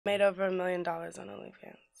Made over $1 million on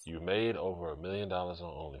OnlyFans. You made over $1 million on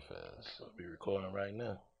OnlyFans. I'll be recording right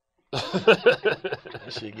now. That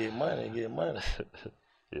shit get money,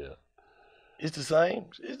 Yeah. It's the same.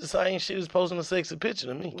 It's the same shit as posting a sexy picture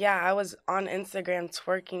to me. Yeah, I was on Instagram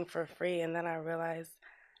twerking for free, and then I realized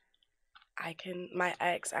my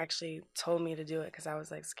ex actually told me to do it because I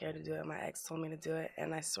was like scared to do it. My ex told me to do it,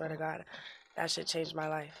 and I swear to God, that shit changed my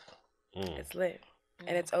life. It's lit.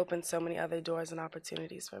 And it's opened so many other doors and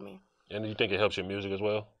opportunities for me. And you think it helps your music as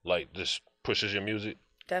well? Like, just pushes your music?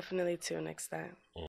 Definitely to an extent.